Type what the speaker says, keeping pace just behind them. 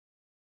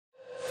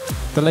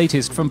The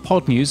latest from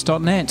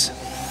podnews.net.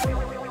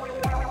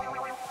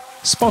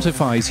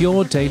 Spotify's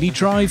Your Daily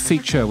Drive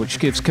feature, which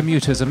gives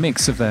commuters a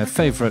mix of their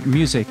favourite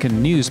music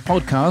and news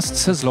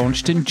podcasts, has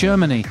launched in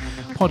Germany.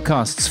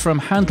 Podcasts from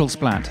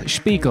Handelsblatt,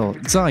 Spiegel,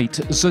 Zeit,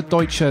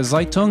 Süddeutsche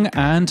Zeitung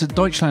and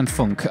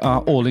Deutschlandfunk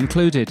are all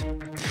included.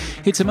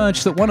 It's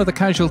emerged that one of the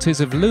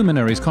casualties of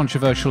Luminary's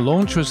controversial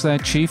launch was their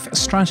chief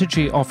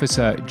strategy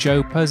officer,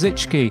 Joe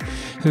Persichki,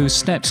 who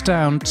stepped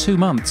down 2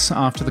 months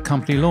after the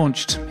company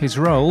launched. His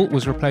role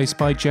was replaced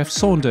by Jeff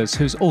Saunders,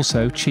 who's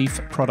also chief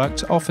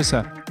product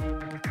officer.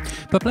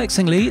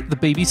 Perplexingly, the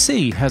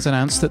BBC has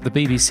announced that the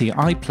BBC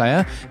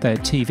iPlayer, their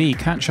TV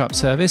catch-up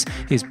service,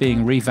 is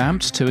being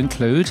revamped to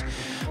include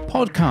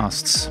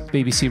podcasts.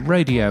 BBC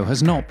Radio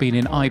has not been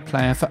in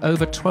iPlayer for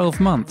over 12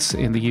 months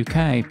in the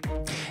UK.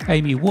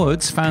 Amy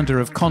Woods, founder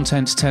of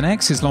Content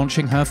 10X, is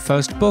launching her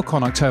first book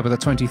on October the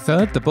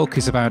 23rd. The book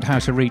is about how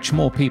to reach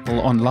more people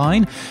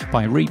online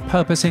by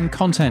repurposing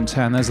content,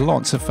 and there's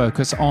lots of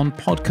focus on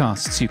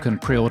podcasts. You can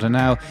pre-order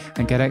now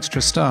and get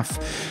extra stuff.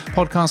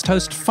 Podcast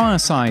host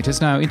Fireside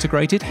has now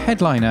integrated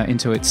Headliner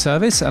into its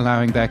service,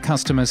 allowing their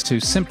customers to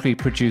simply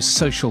produce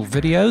social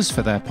videos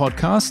for their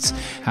podcasts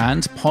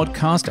and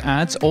podcast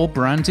ads or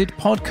branded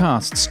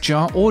podcasts.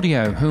 Jar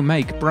Audio, who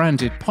make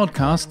branded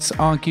podcasts,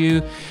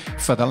 argue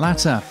for the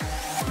latter.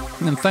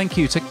 And thank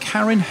you to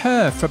Karen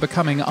Herr for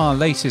becoming our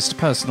latest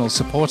personal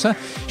supporter.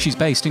 She's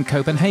based in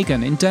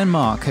Copenhagen in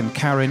Denmark, and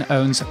Karen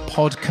owns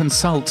Pod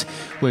Consult.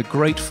 We're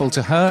grateful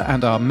to her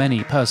and our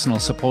many personal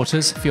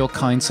supporters for your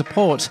kind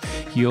support.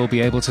 You'll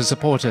be able to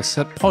support us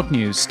at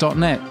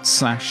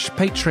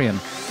podnews.net/Patreon.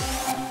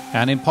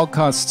 And in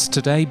podcasts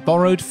today,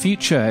 Borrowed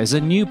Future is a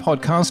new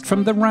podcast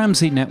from the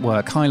Ramsey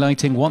Network,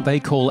 highlighting what they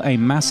call a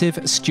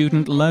massive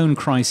student loan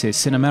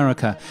crisis in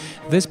America.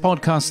 This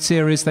podcast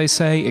series, they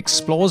say,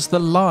 explores the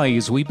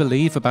lies we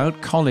believe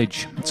about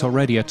college. It's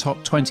already a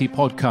top 20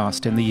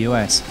 podcast in the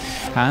US.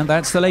 And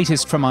that's the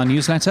latest from our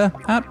newsletter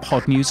at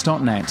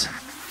podnews.net.